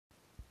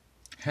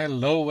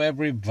Hello,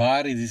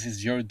 everybody. This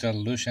is your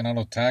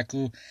delusional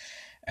otaku,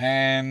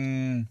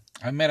 and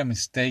I made a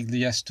mistake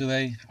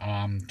yesterday.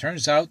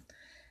 Turns out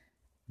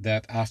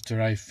that after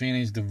I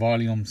finished the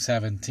volume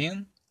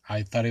 17,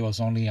 I thought it was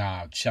only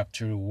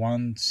chapter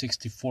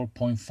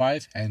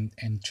 164.5,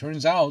 and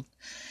turns out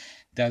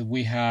that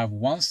we have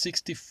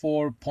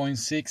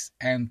 164.6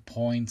 and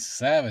point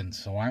 7.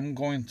 So I'm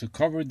going to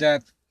cover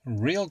that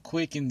real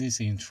quick in this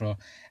intro,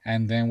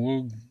 and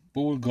then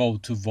we'll go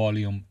to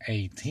volume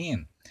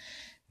 18.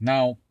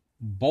 Now,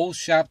 both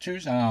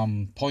chapters,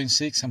 point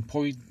 6 and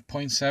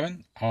point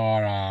 7,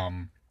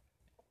 are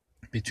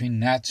between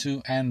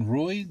Natsu and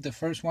Rui, the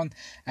first one,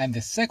 and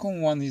the second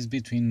one is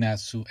between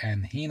Natsu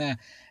and Hina,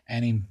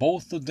 and in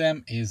both of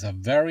them is a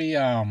very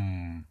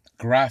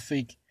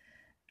graphic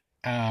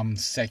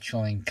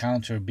sexual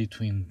encounter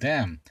between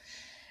them.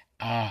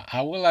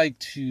 I would like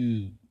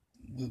to.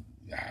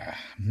 I'm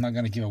not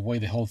gonna give away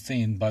the whole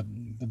thing, but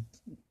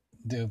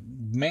the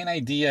main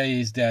idea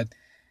is that,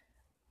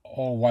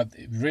 or what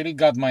really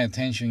got my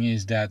attention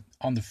is that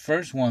on the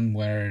first one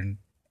where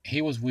he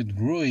was with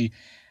Rui,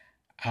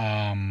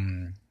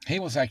 he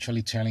was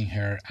actually telling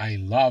her "I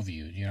love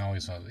you."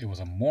 It was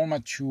a more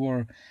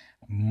mature,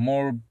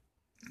 more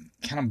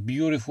kind of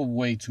beautiful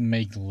way to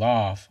make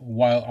love.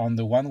 While on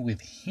the one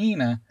with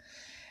Hina,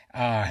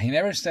 he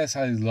never says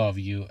 "I love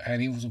you,"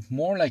 and it was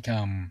more like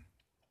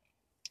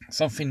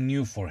something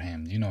new for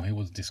him. He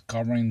was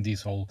discovering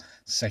this whole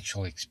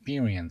sexual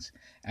experience,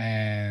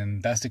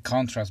 and that's the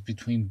contrast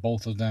between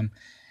both of them.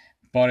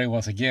 But it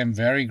was again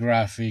very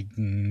graphic,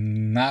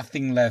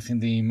 nothing left in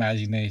the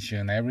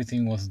imagination,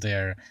 everything was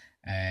there.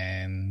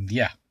 And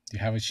yeah, you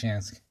have a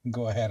chance,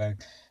 go ahead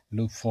and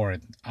look for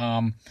it.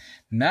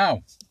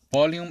 Now,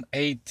 volume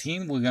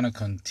 18, we're gonna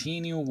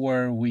continue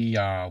where we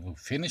will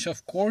finish,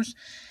 of course.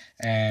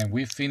 And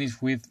we finish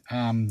with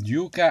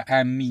Yuka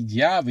and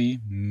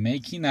Miyabi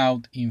making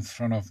out in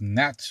front of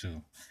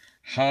Natsu.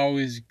 How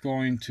is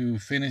going to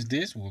finish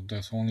this? Well,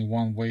 there's only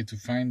one way to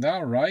find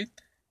out, right?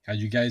 Are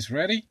you guys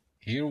ready?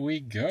 Here we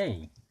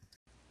go.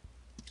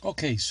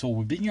 Okay, so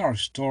we begin our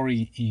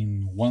story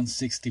in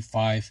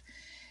 165,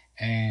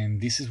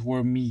 and this is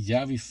where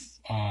Miyabi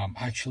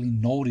actually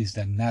noticed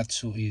that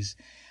Natsu is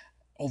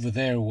over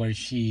there where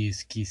she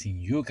is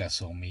kissing Yuka.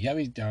 So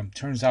Miyabi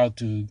turns out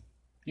to,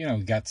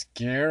 got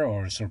scared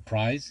or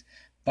surprised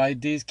by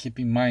this. Keep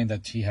in mind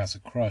that she has a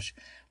crush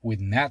with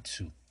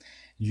Natsu.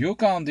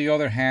 Yuka, on the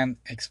other hand,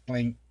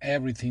 explained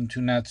everything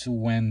to Natsu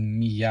when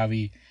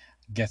Miyabi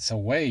gets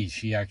away.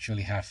 She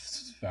actually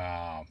has,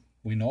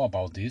 we know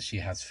about this. She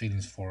has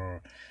feelings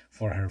for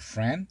her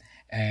friend,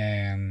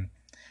 and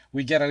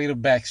we get a little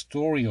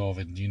backstory of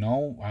it.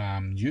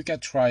 Yuka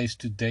tries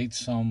to date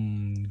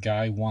some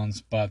guy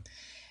once, but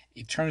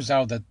it turns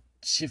out that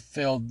she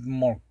felt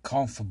more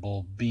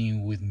comfortable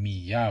being with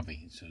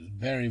Miyabi. So it's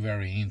very,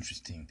 very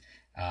interesting.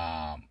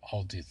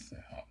 All this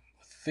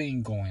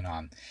thing going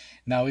on.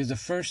 Now, it's the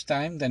first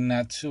time that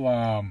Natsu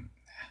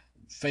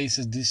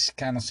faces this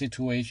kind of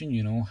situation,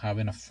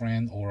 having a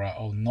friend or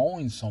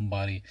knowing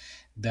somebody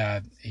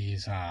that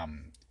is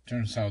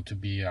turns out to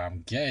be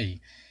gay.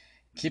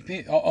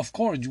 Of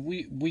course,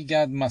 we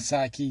got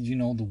Masaki,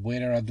 the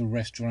waiter at the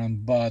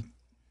restaurant, but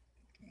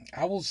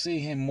I will see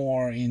him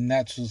more in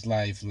Natsu's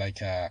life like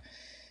an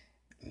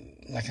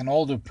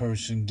older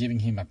person giving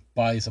him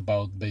advice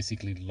about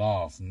basically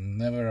love,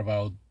 never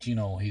about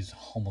his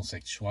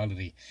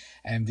homosexuality.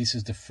 And this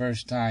is the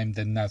first time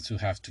that Natsu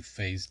has to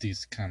face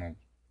this kind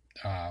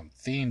of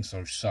themes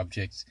or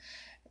subjects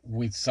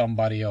with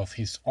somebody of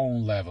his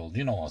own level,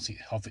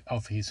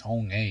 of his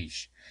own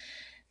age.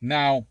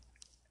 Now,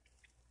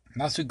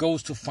 Natsu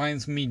goes to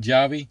find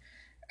Miyabi,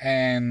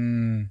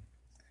 and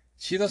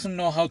she doesn't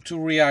know how to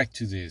react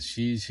to this.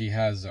 She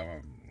has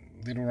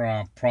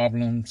little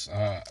problems.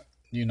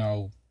 He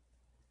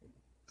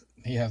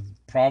has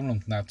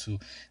problems Natsu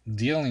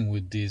dealing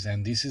with this,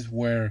 and this is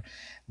where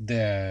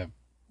the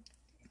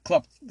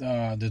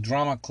the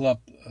drama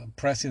club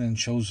president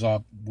shows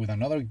up with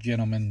another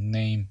gentleman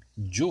named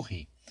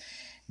Juhi.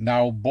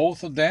 Now,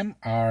 both of them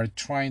are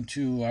trying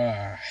to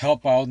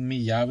help out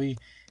Miyabi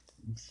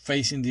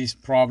facing this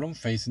problem,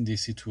 facing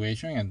this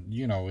situation, and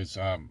it's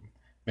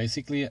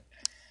basically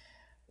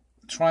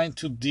trying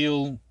to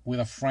deal with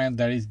a friend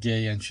that is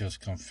gay and just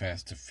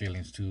confess the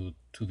feelings to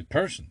the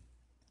person.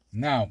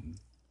 Now,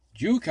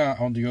 Yuka,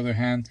 on the other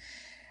hand,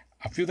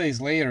 a few days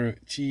later,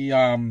 she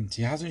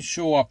hasn't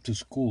show up to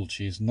school.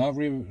 She's not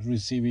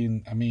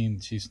receiving. I mean,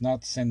 she's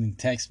not sending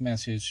text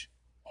message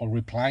or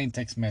replying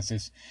text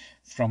message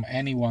from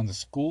anyone at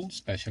school,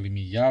 especially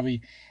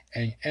Miyabi,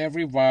 and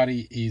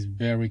everybody is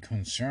very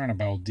concerned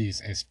about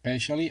this,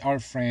 especially our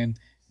friend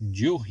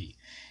Yuhi.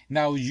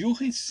 Now,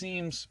 Yuhi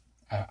seems.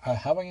 I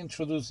haven't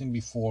introduced him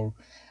before.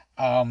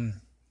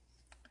 Um,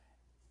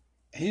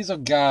 he's a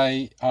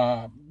guy,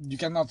 you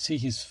cannot see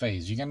his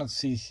face, you cannot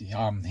see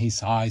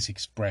his eyes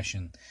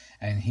expression,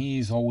 and he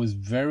is always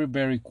very,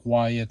 very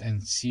quiet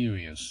and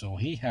serious, so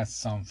he has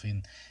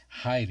something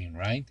hiding,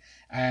 right?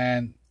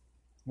 And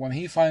when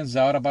he finds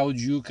out about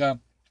Yuka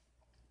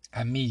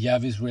and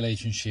Miyavi's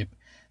relationship,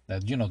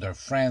 that they're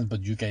friends,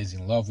 but Yuka is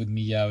in love with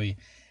Miyabi,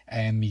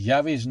 and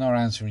Miyabi is not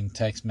answering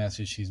text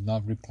messages. She's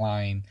not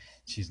replying.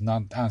 She's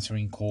not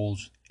answering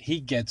calls. He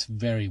gets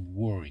very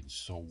worried.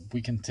 So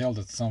we can tell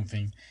that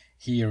something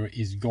here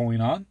is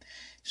going on.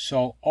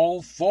 So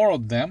all four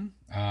of them,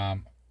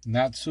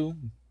 Natsu,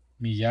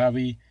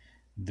 Miyabi,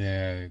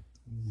 the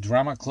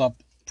drama club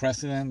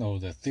president or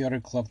the theater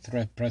club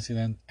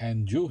president,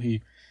 and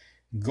Yuhi,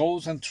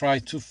 goes and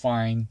tries to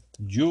find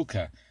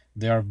Yuka.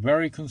 They are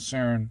very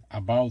concerned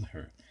about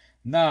her.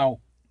 Now,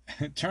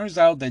 it turns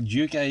out that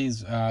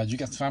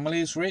Yuka's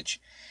family is rich.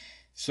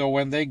 So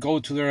when they go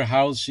to their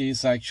house,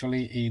 she's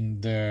actually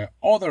in the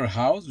other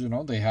house.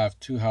 They have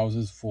two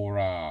houses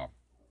for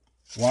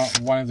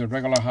one is the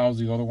regular house,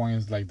 the other one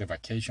is like the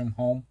vacation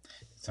home.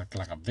 It's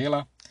like a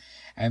villa,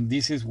 and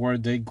this is where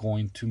they're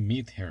going to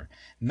meet her.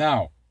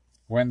 Now,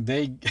 when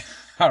they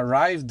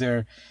arrive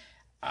there,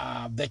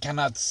 they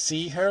cannot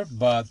see her,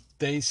 but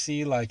they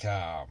see like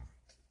a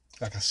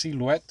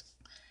silhouette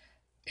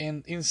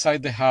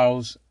inside the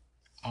house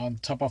on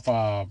top of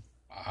a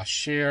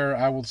chair,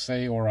 I would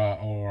say, or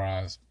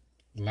a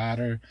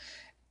ladder,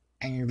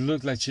 and it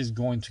looks like she's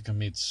going to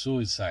commit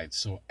suicide.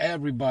 So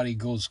everybody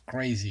goes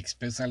crazy,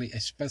 especially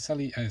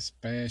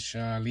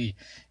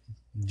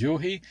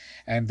Yuhi,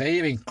 and they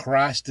even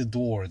crashed the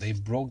door. They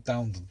broke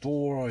down the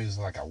door. It's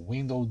like a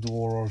window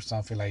door or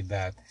something like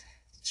that,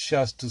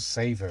 just to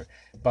save her.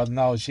 But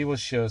no, she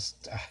was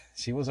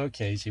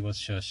okay. She was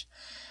just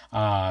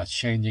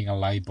changing a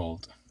light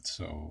bulb.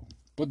 So,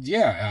 but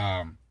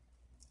yeah,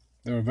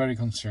 they were very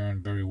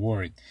concerned, very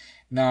worried.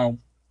 Now,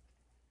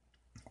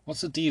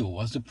 what's the deal?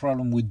 What's the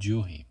problem with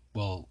Yuhi?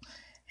 Well,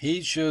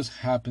 he just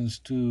happens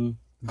to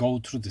go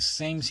through the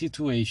same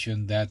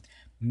situation that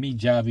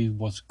Miyabi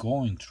was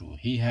going through.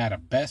 He had a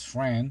best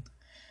friend,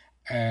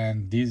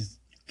 and this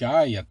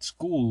guy at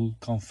school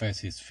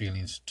confessed his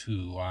feelings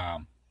to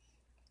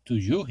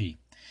Yuhi.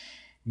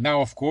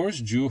 Now, of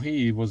course,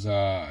 Yuhi was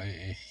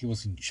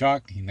in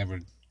shock. He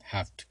never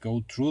had to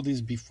go through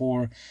this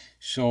before,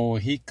 so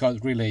he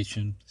cut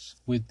relations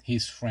with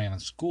his friend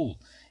at school.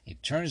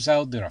 It turns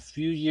out that a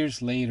few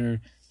years later,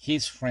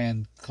 his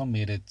friend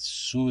committed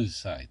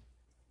suicide.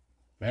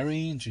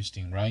 Very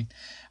interesting, right?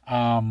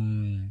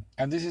 And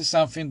this is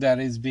something that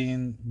has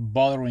been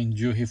bothering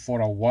Yuhi for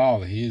a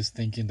while. He is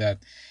thinking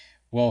that,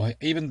 well,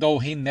 even though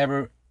he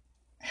never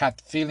had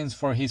feelings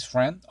for his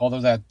friend, other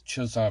than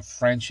just a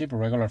friendship, a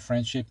regular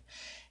friendship,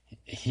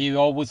 he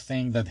always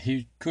think that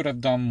he could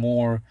have done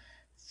more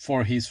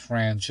for his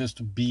friend just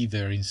to be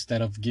there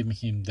instead of giving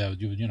him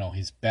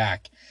his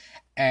back.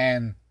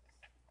 And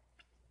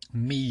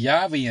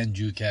Miyabi and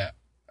Yuka,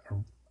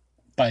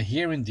 by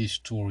hearing this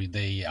story,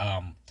 they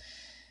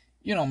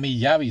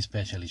Miyabi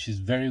especially, she's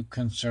very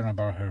concerned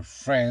about her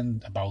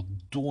friend, about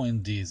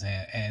doing this,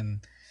 and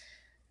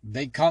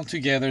they come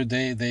together.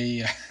 They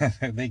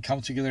they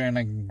come together in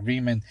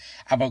agreement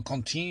about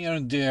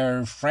continuing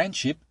their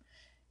friendship,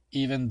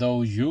 even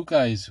though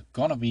Yuka is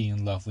gonna be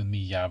in love with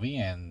Miyabi,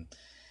 and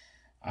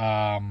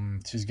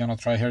she's gonna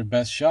try her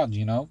best shot,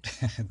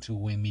 to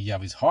win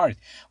Miyabi's heart.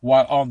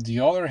 While on the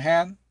other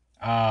hand,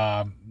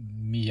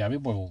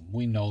 Miyabi, well,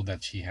 we know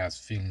that she has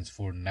feelings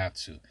for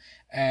Natsu,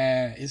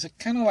 and it's a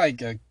kind of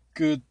like a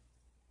good,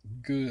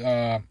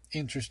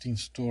 interesting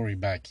story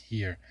back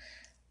here.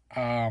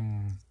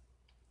 Um,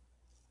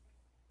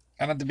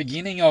 and at the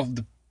beginning of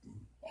the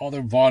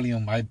other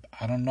volume, I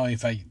don't know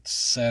if I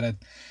said it.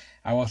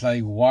 I was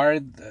like,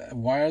 why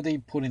are they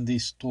putting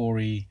this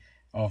story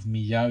of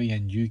Miyabi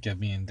and Yuka? I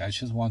mean, I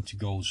just want to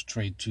go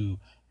straight to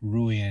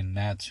Rui and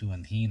Natsu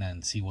and Hina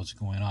and see what's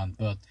going on.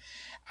 But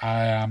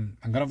I'm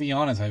gonna be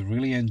honest, I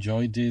really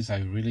enjoyed this. I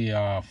really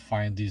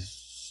find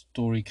this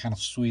story kind of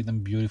sweet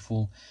and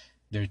beautiful.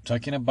 They're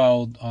talking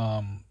about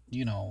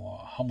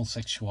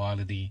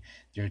homosexuality.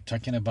 They're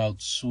talking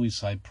about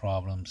suicide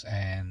problems,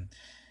 and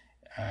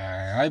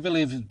I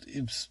believe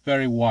it's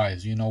very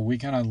wise. We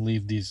cannot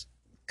leave these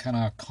kind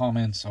of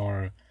comments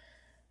or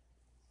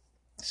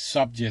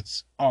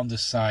subjects on the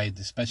side,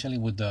 especially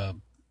with the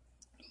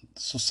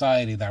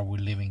society that we're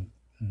living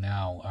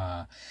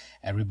now.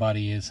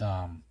 Everybody is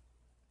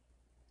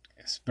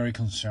very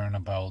concerned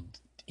about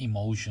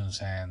emotions,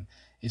 and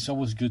it's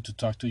always good to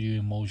talk to your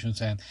emotions.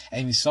 And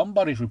if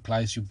somebody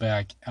replies you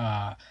back,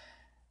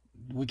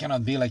 we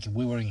cannot be like if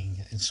we were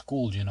in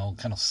school,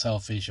 kind of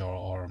selfish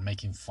or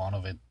making fun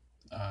of it.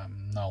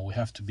 No, we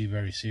have to be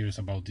very serious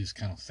about these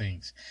kind of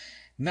things.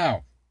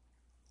 Now,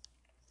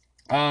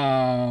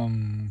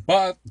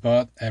 but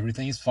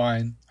everything is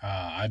fine.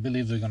 I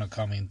believe they're gonna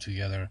come in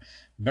together.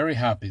 Very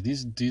happy.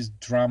 This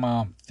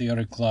drama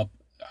theater club,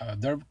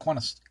 they're kind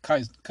of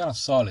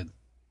solid.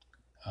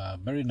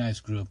 Very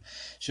nice group,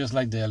 just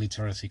like the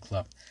literacy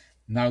club.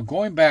 Now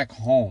going back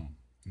home,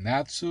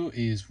 Natsu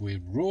is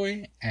with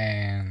Rui,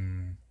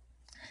 and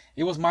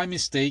it was my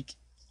mistake.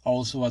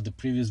 Also, at the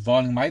previous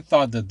volume, I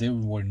thought that they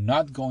were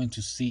not going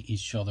to see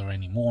each other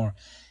anymore.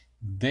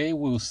 They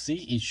will see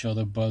each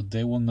other, but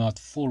they will not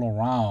fool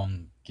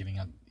around giving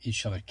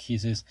each other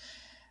kisses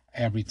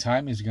every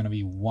time. It's going to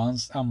be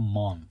once a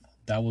month.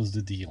 That was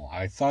the deal.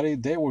 I thought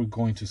they were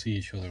going to see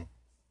each other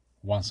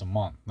once a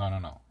month. No, no,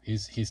 no.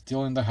 He's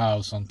still in the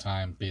house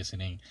sometime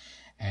visiting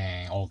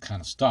and all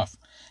kind of stuff.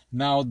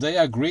 Now they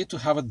agreed to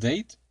have a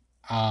date.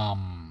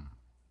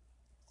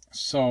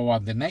 So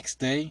the next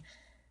day,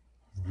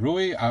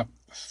 Rui,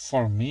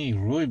 for me,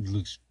 Rui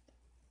looks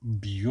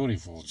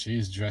beautiful.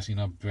 She's dressing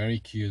up very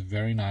cute,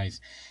 very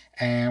nice.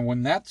 And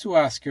when Natsu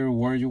asked her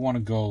where you want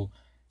to go,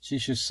 she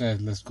just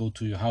said, "Let's go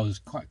to your house."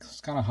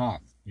 It's kind of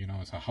hot,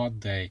 it's a hot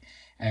day.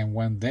 And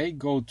when they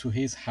go to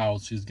his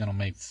house, she's gonna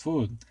make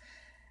food.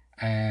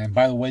 And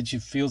by the way, she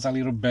feels a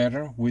little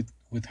better with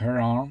her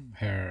arm,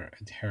 her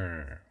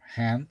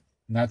hand.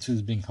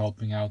 Natsu's been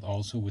helping out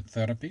also with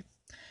therapy.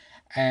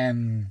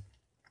 And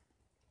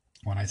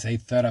when I say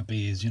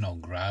therapy, is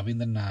grabbing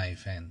the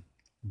knife and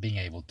being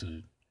able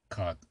to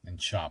cut and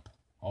chop,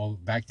 all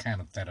that kind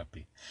of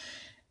therapy.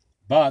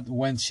 But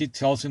when she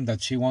tells him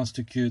that she wants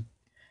to cook,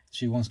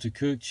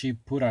 she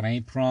put an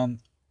apron,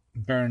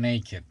 bare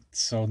naked.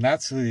 So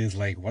naturally, it's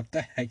like, what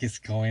the heck is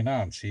going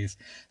on? She's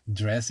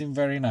dressing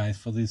very nice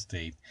for this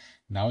date.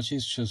 Now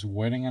she's just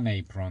wearing an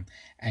apron,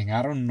 and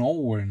out of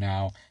nowhere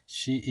now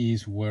she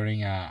is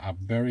wearing a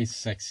very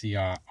sexy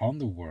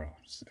underwear.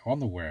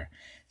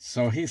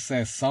 So he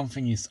says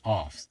something is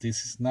off.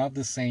 This is not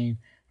the same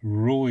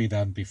Rui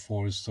than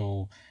before.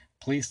 So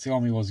please tell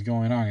me what's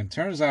going on. It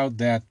turns out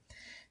that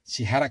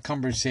she had a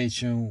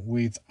conversation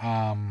with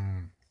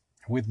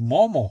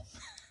Momo.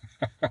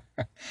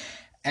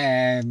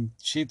 And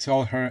she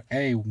told her,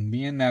 "Hey,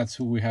 me and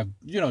Natsu, we have,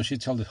 she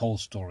told the whole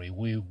story.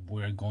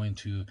 We're going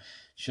to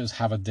just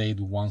have a date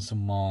once a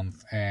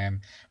month."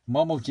 And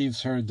Momo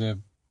gives her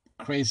the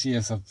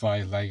craziest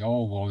advice, like,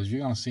 "Oh, well, if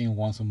you're gonna see him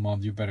once a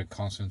month, you better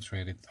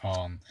concentrate it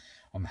on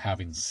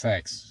having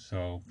sex."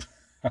 So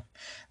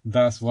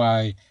that's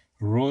why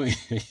Rui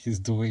is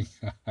doing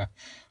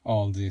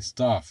all this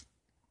stuff.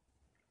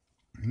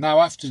 Now,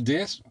 after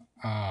this,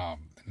 the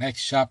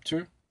next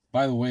chapter.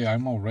 By the way,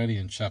 I'm already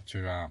in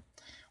chapter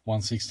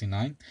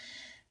 169.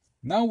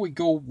 Now we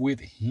go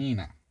with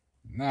Hina.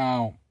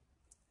 Now,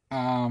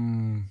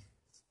 Hina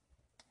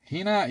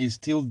is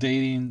still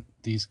dating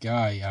this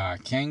guy,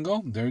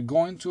 Kengo. They're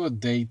going to a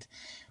date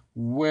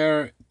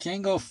where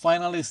Kengo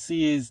finally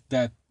sees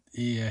that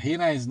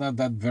Hina is not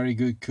that very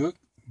good cook,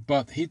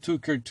 but he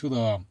took her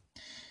to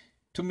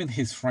meet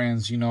his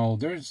friends.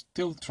 They're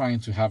still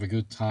trying to have a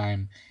good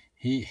time.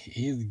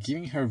 He's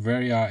giving her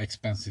very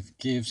expensive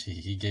gifts.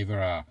 He gave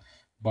her a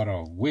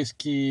bottle of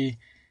whiskey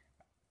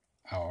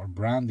or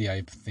brandy,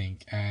 I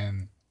think,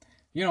 and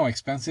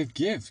expensive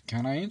gift,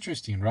 kind of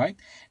interesting, right?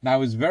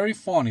 Now it's very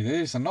funny.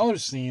 There is another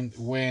scene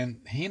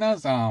when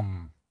Hina's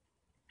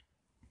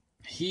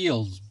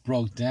heels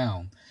broke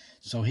down,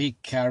 so he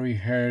carried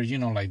her,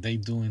 like they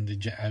do in the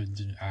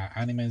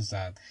animes,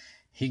 that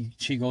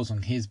she goes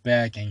on his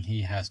back and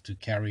he has to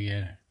carry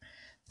her.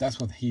 That's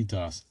what he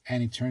does.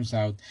 And it turns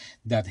out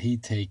that he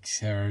takes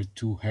her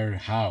to her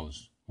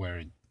house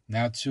where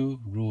Natsu,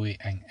 Rui,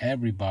 and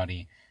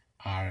everybody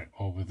are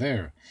over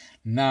there.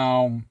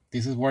 Now,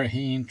 this is where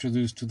he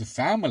introduced to the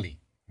family.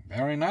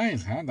 Very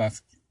nice, huh?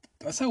 That's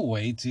a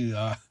way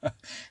to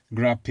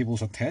grab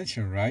people's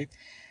attention, right?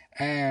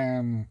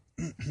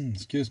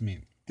 Excuse me.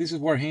 This is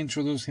where he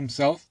introduced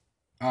himself.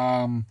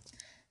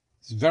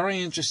 It's very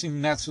interesting,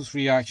 Natsu's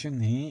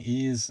reaction.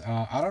 He is,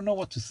 I don't know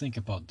what to think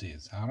about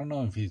this. I don't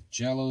know if he's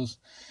jealous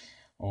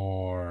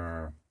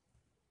or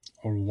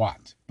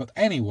what. But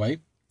anyway,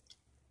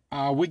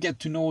 we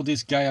get to know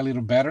this guy a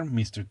little better,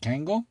 Mr.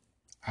 Kengo.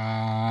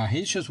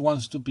 He just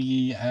wants to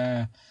be,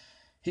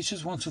 he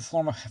just wants to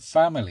form a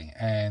family.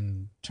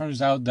 And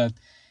turns out that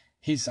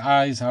his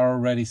eyes are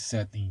already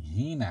set in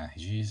Hina.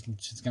 She's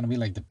going to be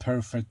like the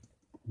perfect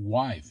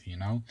wife,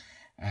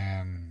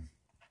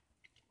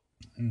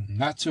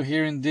 Natsu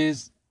hearing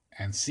this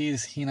and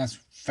sees Hina's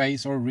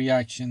face or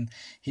reaction,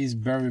 he's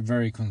very,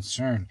 very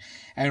concerned.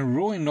 And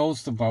Rui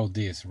knows about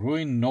this.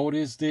 Rui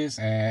noticed this,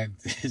 and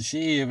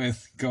she even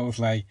goes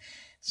like,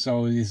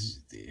 "So it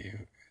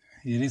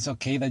is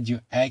okay that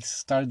your ex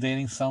start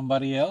dating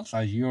somebody else?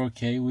 Are you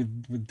okay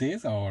with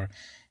this? Or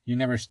you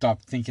never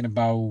stop thinking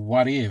about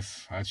what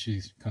if?" I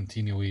should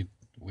continue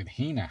with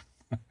Hina.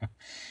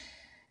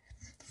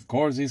 Of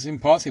course, it's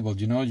impossible.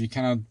 You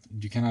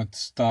cannot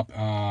stop.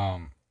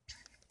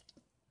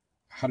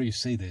 How do you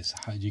say this?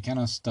 You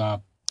cannot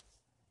stop.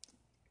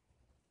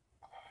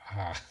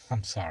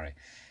 I'm sorry.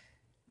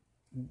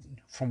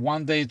 From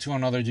one day to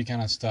another, you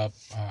cannot stop.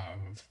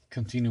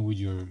 Continue with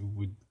your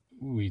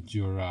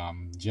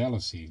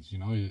jealousy.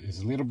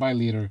 It's little by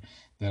little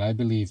that I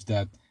believe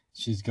that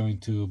she's going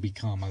to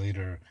become a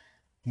little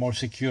more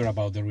secure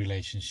about the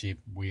relationship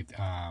with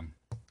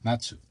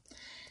Natsu.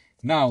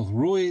 Now,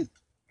 Rui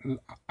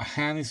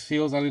hand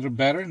feels a little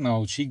better.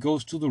 Now she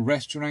goes to the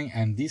restaurant,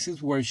 and this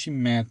is where she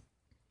met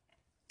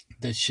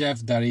the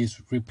chef that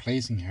is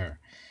replacing her.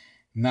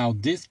 Now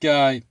this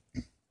guy,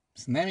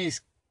 his name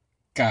is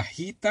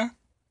Kahita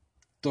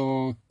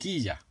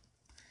Tokiya.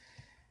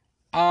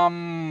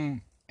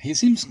 He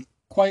seems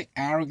quite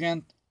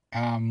arrogant.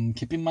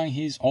 Keep in mind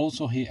he's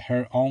also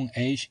her own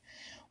age,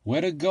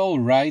 Way to go,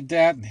 right?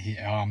 That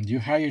you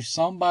hire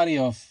somebody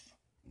of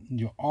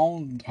your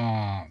own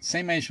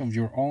same age of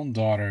your own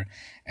daughter,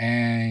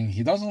 and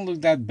he doesn't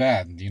look that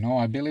bad.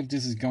 I believe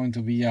this is going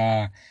to be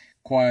a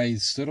quite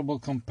suitable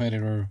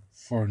competitor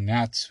for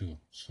Natsu.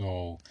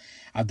 So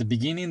at the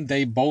beginning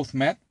they both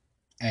met,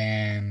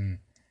 and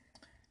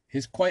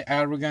he's quite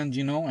arrogant,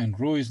 and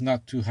Rui is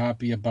not too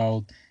happy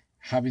about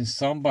having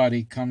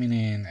somebody coming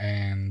in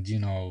and be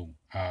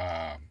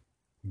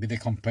the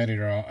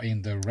competitor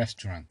in the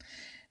restaurant.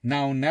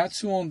 Now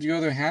Natsu, on the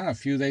other hand, a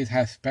few days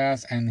has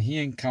passed and he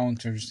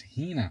encounters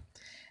Hina,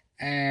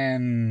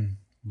 and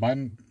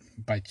by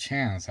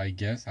chance, I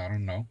guess, I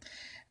don't know.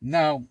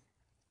 Now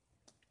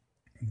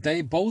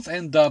they both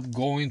end up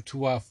going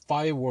to a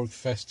firework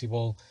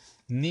festival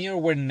near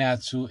where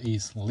Natsu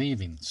is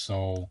living.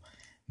 So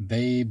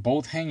they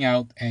both hang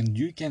out, and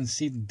you can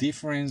see the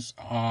difference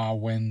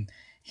when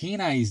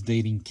Hina is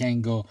dating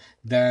Kengo.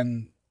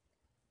 Then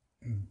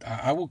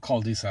I would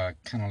call this a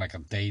kind of like a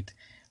date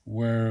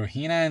where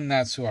Hina and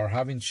Natsu are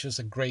having just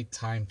a great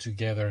time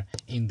together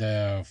in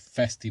the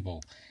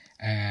festival.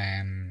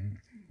 And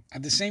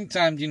at the same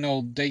time,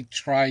 they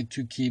try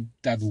to keep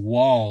that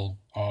wall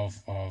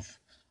of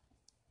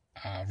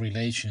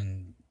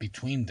relation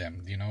between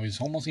them.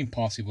 It's almost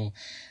impossible.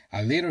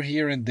 A little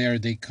here and there,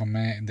 they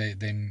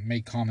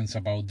make comments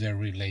about their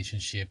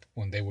relationship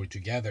when they were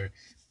together,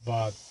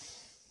 but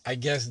I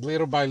guess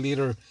little by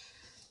little,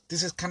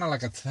 this is kind of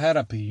like a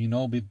therapy,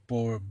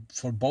 for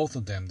both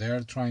of them.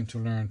 They're trying to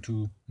learn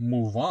to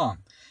move on.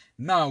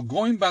 Now,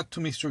 going back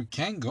to Mr.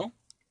 Kengo,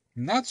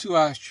 Natsu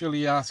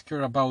actually asked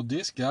her about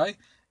this guy,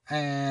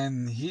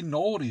 and he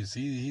noticed.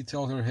 He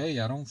told her, "Hey,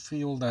 I don't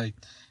feel like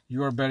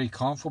you are very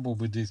comfortable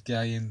with this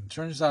guy." And it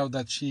turns out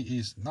that she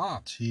is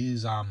not. She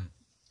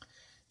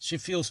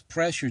feels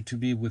pressure to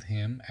be with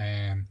him,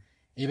 and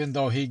even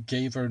though he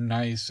gave her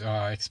nice,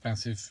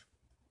 expensive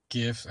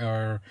gifts,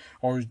 or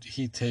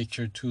he takes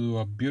her to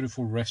a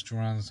beautiful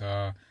restaurants,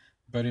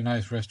 very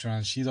nice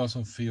restaurants, she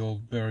doesn't feel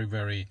very,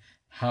 very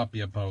happy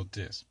about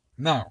this.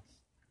 Now,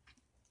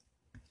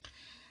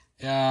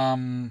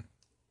 um,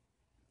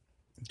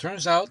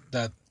 turns out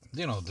that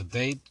the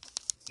date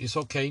is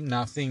okay.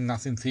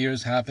 Nothing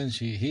serious happens.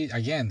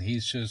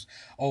 He's just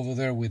over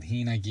there with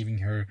Hina, giving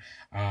her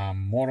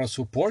moral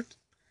support.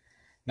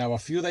 Now, a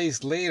few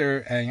days later,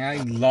 and I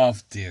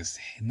love this,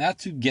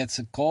 Natsu gets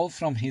a call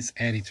from his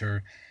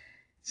editor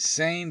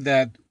saying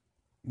that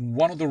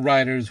one of the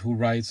writers who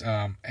writes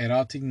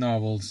erotic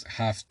novels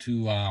has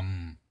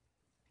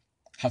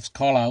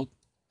called out,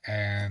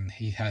 and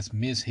he has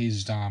missed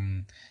his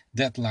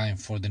deadline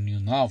for the new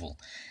novel.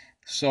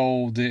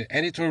 So the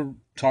editor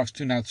talks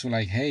to Natsu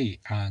like, "Hey,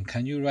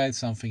 can you write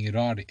something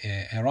erotic?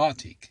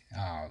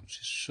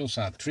 Just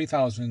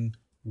 3,000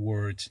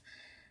 words.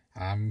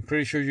 I'm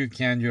pretty sure you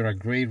can. You're a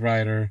great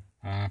writer.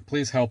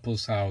 Please help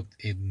us out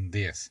in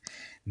this."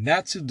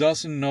 Natsu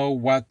doesn't know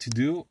what to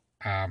do.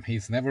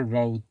 He's never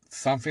wrote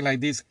something like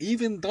this,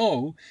 even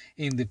though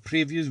in the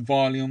previous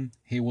volume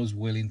he was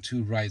willing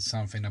to write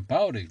something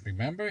about it.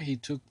 Remember, he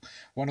took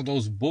one of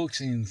those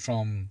books in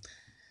from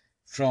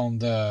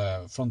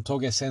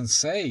Toge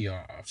Sensei.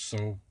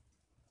 So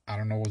I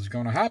don't know what's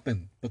gonna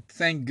happen, but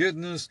thank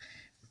goodness,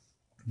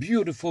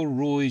 beautiful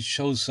Rui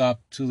shows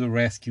up to the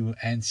rescue,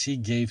 and she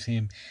gave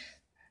him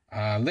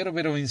a little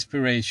bit of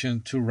inspiration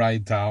to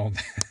write down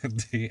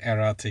the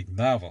erotic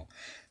novel.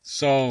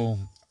 So,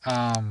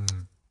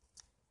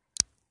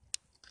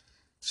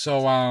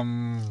 so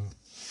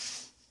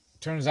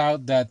turns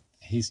out that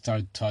he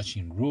started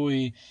touching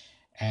Rui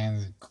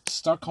and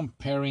start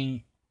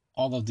comparing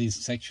all of these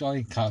sexual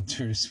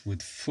encounters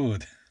with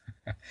food.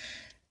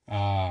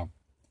 uh,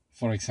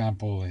 for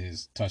example,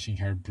 he's touching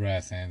her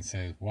breast and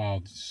says,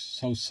 "Wow,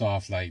 so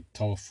soft like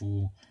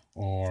tofu,"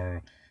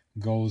 or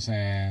goes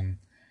and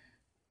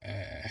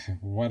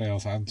what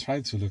else? I'm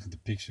trying to look at the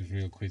pictures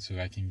real quick so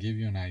I can give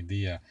you an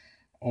idea.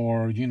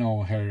 Or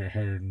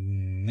her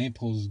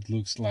nipples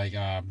looks like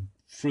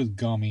fruit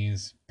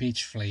gummies,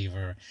 peach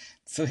flavor.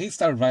 So he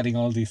started writing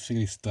all this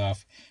silly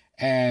stuff,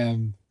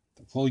 and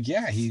well,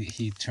 yeah,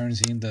 he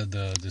turns in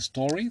the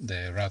story,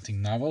 the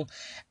writing novel,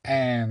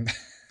 and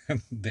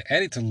the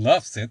editor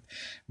loves it,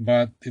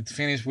 but it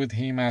finished with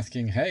him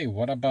asking, "Hey,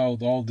 what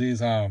about all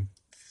these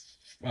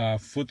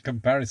food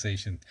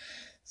comparison?"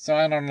 So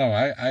I don't know.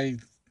 I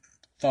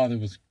thought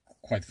it was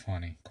quite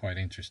funny, quite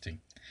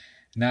interesting.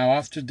 Now,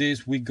 after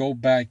this, we go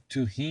back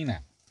to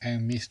Hina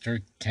and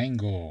Mr.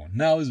 Kengo.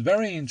 Now, it's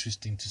very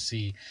interesting to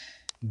see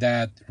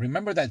that.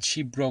 Remember that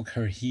she broke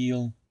her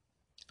heel?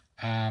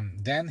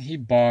 Then he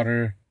bought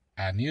her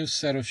a new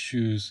set of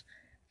shoes,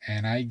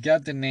 and I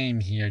got the name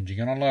here.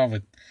 You're gonna love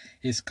it.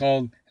 It's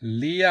called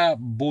Leah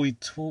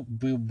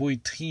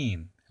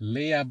Buitin.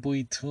 Leah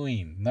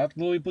Buitin, not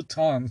Louis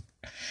Vuitton,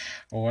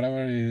 or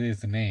whatever it is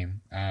the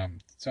name.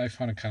 So I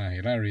found it kind of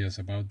hilarious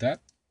about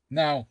that.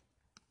 Now,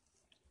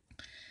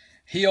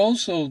 he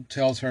also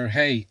tells her,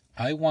 "Hey,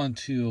 I want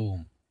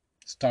to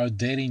start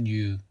dating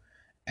you,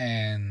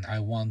 and I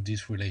want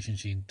this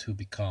relationship to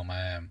become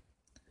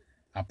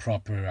a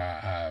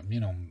proper,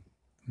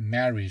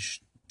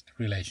 marriage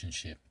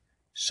relationship.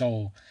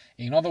 So,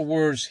 in other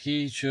words,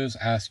 he just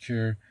asked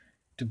her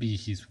to be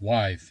his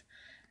wife,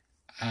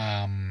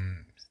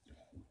 um,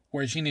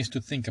 where she needs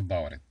to think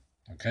about it.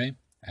 Okay?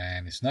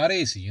 And it's not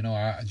easy.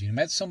 You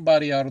met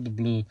somebody out of the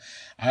blue.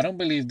 I don't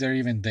believe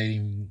they're even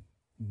dating,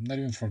 not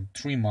even for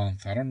 3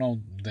 months. I don't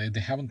know. They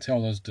haven't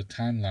told us the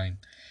timeline.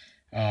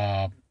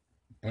 Uh,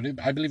 but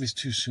I believe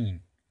it's too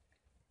soon.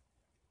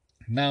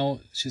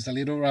 Now, she's a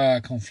little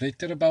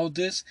conflicted about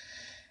this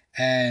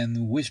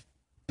and which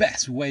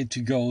best way to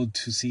go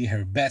to see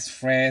her best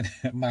friend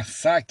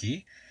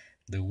Masaki,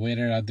 the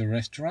waiter at the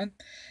restaurant.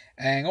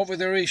 And over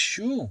there is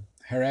Shu,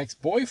 her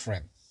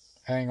ex-boyfriend.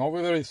 And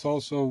over there is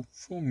also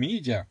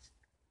Fumiya.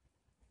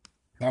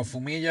 Now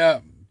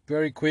Fumiya,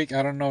 very quick,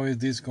 I don't know if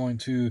this is going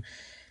to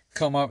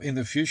come up in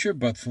the future,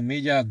 but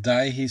Fumiya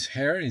dyed his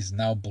hair, is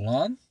now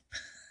blonde.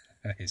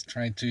 He's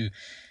trying to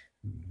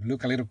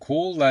look a little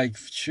cool like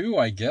Shu,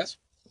 I guess.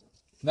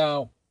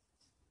 Now,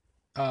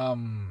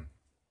 Hina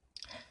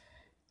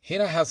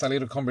has a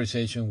little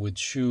conversation with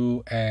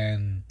Shu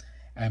and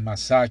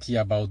Masaki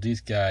about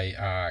this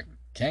guy,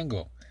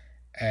 Kengo.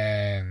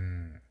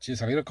 And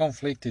she's a little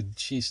conflicted.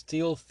 She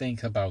still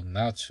thinks about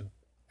Natsu.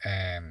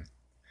 And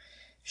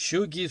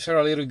Shu gives her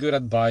a little good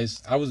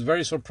advice. I was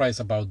very surprised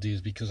about this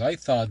because I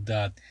thought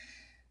that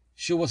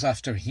Shu was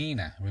after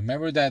Hina.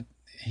 Remember that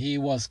he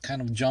was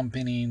kind of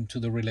jumping into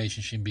the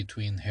relationship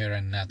between her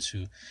and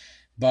Natsu.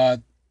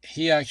 But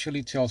he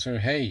actually tells her,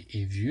 hey,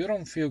 if you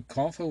don't feel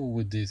comfortable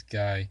with this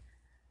guy,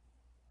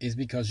 it's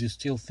because you're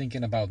still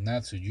thinking about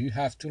Natsu. You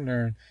have to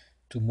learn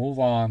to move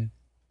on,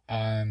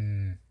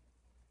 and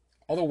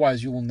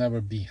otherwise you will never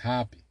be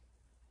happy.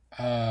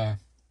 So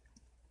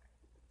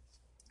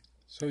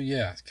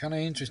yeah, it's kind of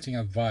interesting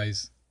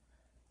advice.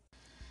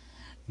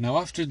 Now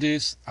after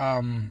this,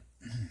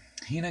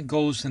 Hina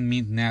goes and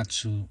meet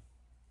Natsu,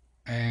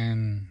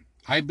 and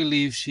I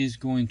believe she's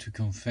going to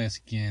confess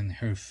again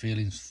her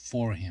feelings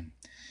for him.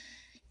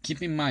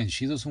 Keep in mind,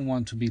 she doesn't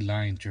want to be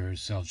lying to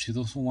herself. She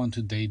doesn't want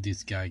to date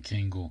this guy,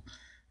 Kengo,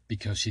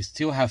 because she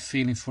still has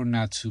feelings for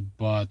Natsu,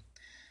 but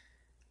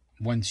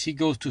when she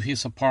goes to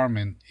his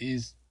apartment,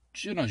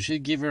 she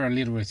give her a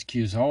little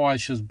excuse. Oh, I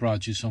just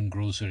brought you some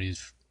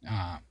groceries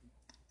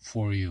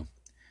for you.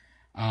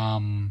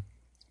 But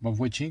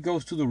when she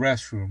goes to the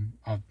restroom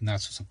of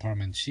Natsu's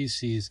apartment, she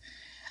sees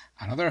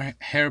another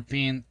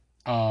hairpin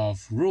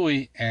of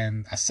Rui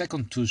and a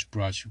second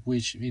toothbrush,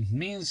 which it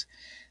means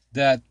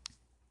that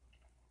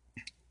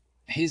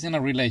he's in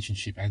a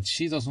relationship and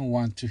she doesn't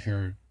want to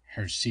hurt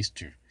her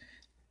sister.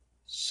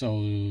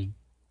 So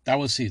that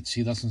was it.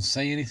 She doesn't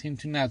say anything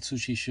to Natsu.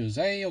 She says,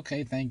 hey,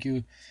 okay, thank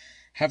you.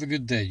 Have a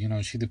good day.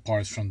 She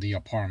departs from the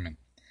apartment.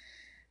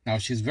 Now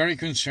she's very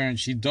concerned.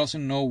 She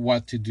doesn't know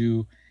what to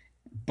do.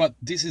 But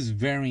this is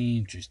very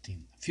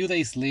interesting. A few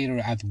days later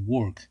at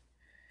work,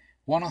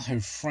 one of her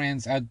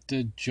friends at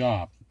her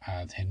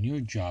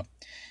new job,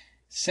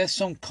 says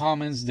some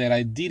comments that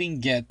I didn't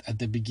get at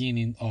the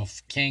beginning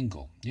of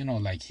Kengo.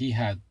 Like he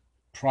had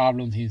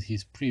problems in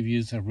his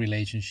previous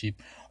relationship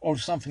or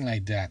something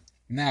like that.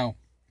 Now,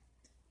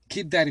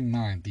 keep that in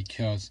mind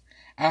because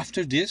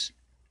after this,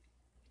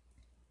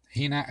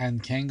 Hina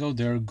and Kengo,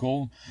 they're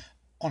going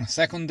on a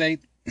second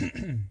date.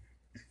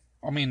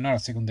 Not a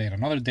second date,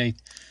 another date,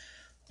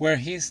 where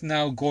he's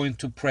now going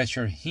to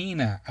pressure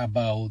Hina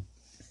about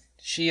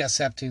she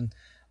accepting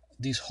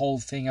this whole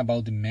thing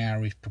about the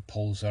marriage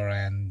proposal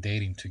and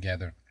dating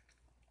together.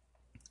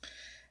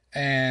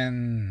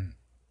 And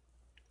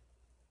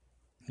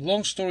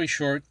long story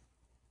short,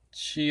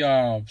 she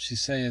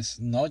says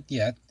not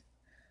yet.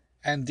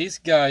 And this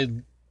guy,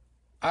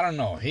 I don't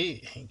know,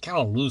 he kind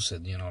of loses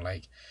it,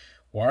 like,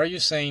 why are you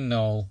saying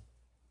no?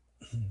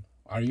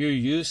 Are you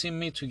using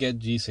me to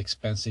get this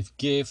expensive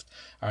gift?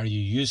 Are you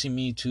using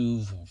me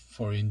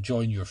for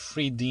enjoying your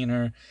free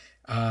dinner?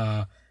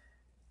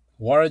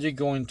 What are you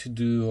going to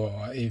do?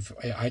 If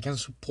I can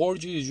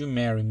support you if you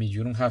marry me,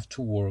 you don't have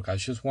to work. I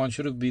just want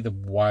you to be the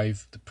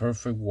wife, the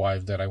perfect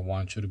wife that I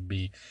want you to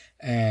be.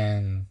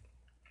 And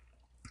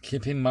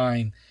keep in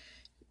mind,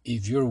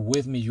 if you're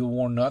with me, you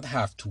will not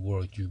have to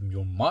work.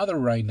 Your mother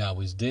right now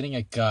is dating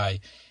a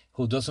guy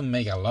who doesn't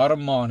make a lot of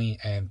money,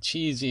 and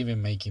she's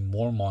even making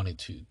more money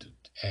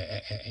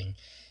and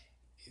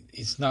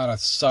it's not a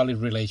solid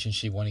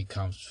relationship when it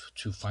comes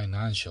to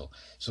financial.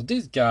 So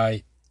this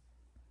guy,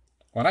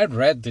 when I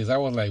read this, I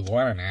was like,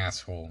 what an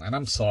asshole. And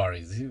I'm sorry.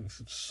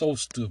 He's so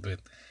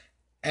stupid.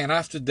 And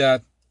after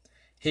that,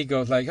 he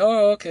goes like,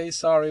 oh, okay,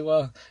 sorry.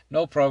 Well,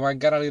 no problem. I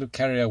got a little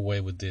carried away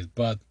with this.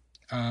 But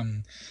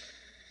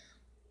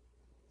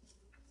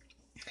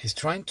he's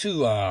trying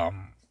to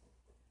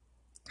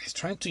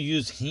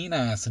use Hina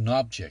as an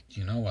object,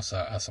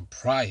 as a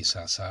prize,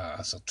 as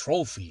a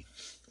trophy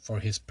for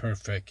his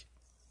perfect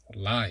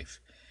life.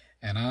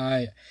 And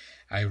I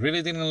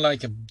really didn't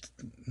like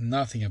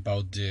nothing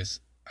about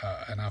this.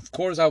 And of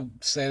course, I've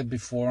said it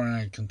before, and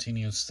I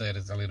continue to say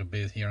it a little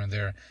bit here and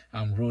there.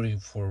 I'm rooting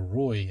for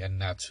Rui and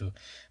Natsu,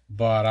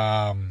 but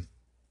I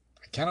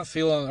kind of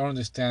feel or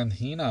understand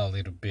Hina a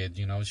little bit.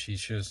 She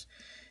just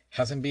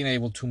hasn't been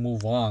able to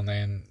move on,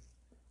 and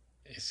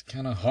it's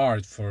kind of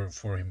hard for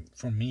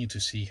me to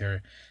see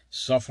her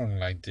suffering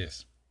like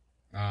this.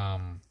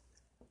 Um,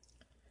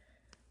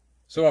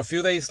 so a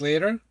few days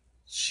later,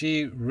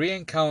 she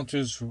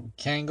re-encounters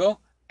Kango,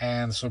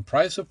 and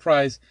surprise,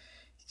 surprise,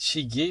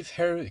 she gave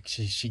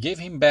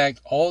him back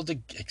all the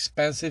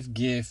expensive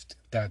gift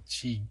that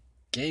she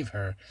gave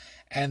her,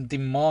 and the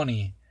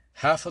money,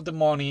 half of the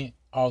money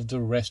of the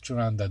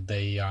restaurant that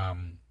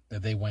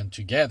they went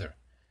together.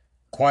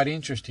 Quite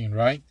interesting,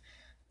 right?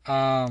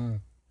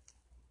 Um,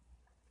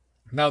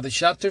 Now the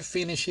chapter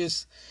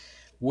finishes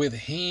with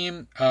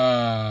him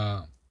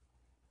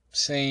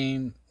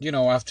saying,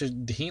 after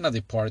Hina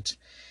departs,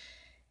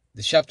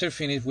 the chapter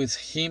finished with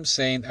him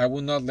saying, "I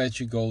will not let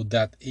you go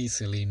that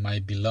easily, my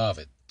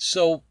beloved."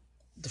 So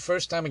the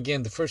first time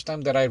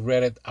that I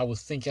read it, I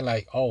was thinking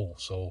like, oh,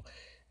 so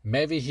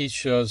maybe he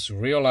just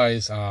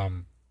realized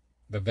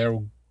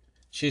that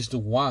she's the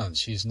one.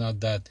 She's not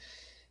that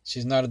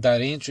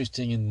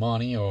interesting in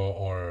money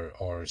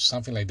or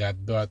something like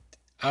that. But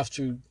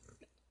after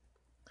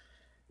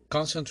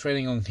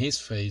concentrating on his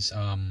face,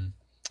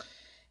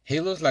 he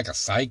looks like a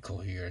psycho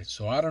here.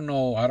 So I don't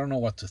know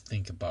what to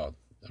think about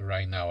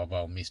right now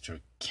about Mr.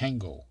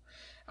 Kengo.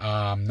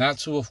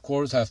 Natsu, of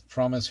course, has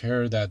promised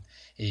her that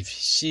if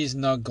she's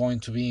not going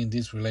to be in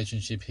this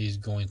relationship, he's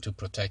going to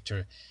protect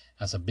her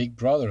as a big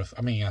brother.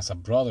 I mean, as a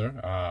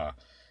brother.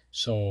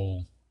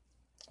 So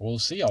we'll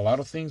see a lot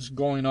of things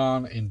going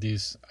on in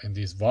this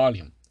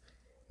volume.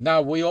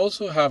 Now we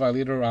also have a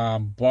little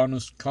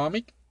bonus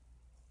comic,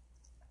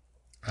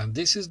 and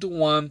this is the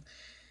one.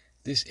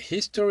 This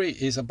history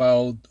is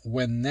about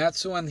when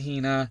Natsu and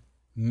Hina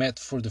met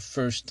for the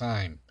first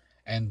time,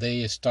 and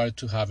they start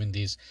to having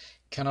this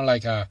kind of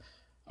like a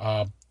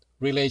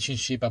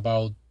relationship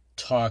about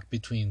talk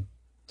between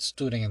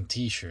student and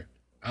teacher.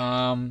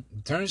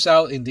 Turns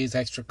out in this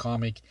extra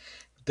comic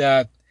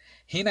that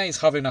Hina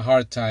is having a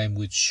hard time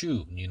with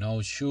Shu.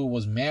 Shu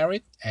was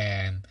married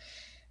and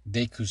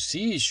they could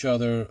see each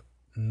other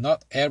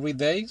not every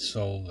day,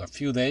 so a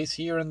few days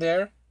here and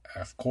there.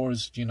 Of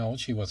course,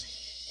 she was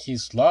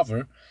his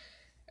lover,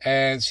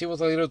 and she was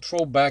a little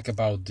throwback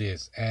about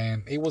this.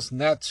 And it was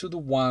Natsu the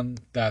one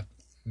that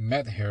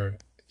met her,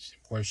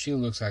 where she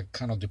looks like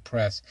kind of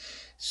depressed.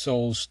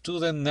 So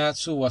student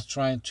Natsu was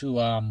trying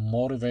to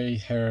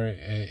motivate her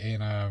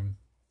in a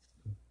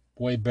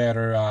way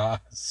better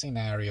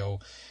scenario,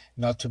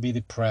 not to be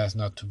depressed,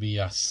 not to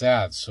be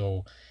sad.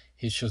 So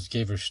he just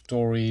gave her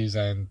stories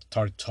and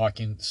start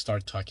talking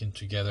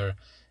together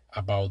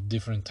about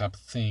different type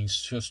of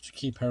things just to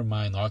keep her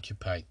mind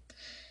occupied.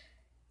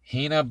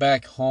 Hina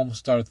back home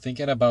started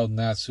thinking about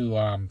Natsu,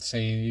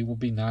 saying it would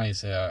be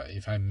nice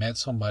if I met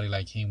somebody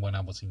like him when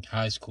I was in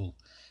high school.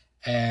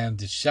 And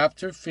the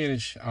chapter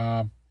finished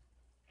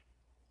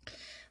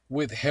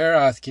with her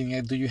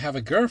asking, "Do you have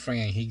a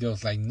girlfriend?" And he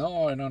goes like,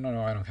 "No, no, no,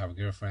 no, I don't have a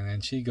girlfriend."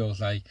 And she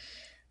goes like,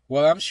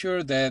 "Well, I'm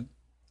sure that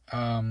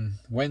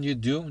when you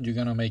do, you're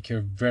gonna make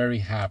her very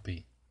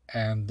happy."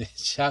 And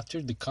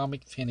the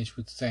comic finished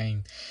with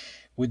saying,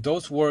 with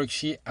those words,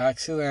 she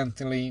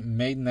accidentally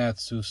made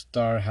Natsu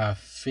start have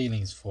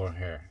feelings for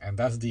her, and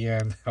that's the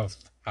end of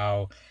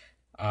how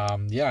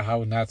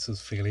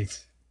Natsu's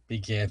feelings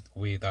began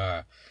with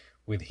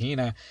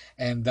Hina,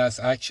 and that's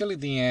actually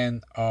the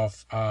end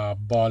of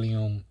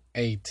volume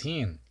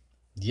 18.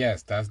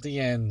 Yes, that's the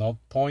end. No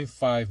point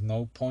 0.5,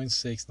 no point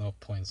 0.6, no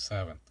point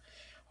 0.7.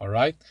 All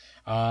right.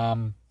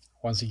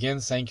 Once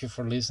again, thank you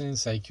for listening.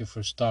 Thank you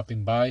for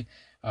stopping by.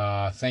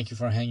 Thank you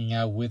for hanging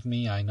out with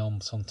me. I know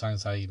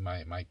sometimes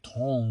my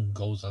tone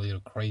goes a little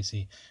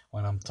crazy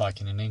when I'm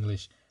talking in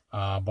English,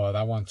 but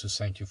I want to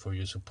thank you for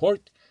your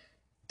support.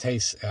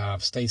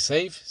 Stay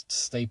safe,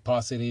 stay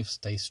positive,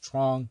 stay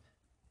strong.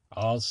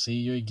 I'll see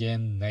you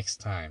again next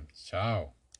time. Ciao.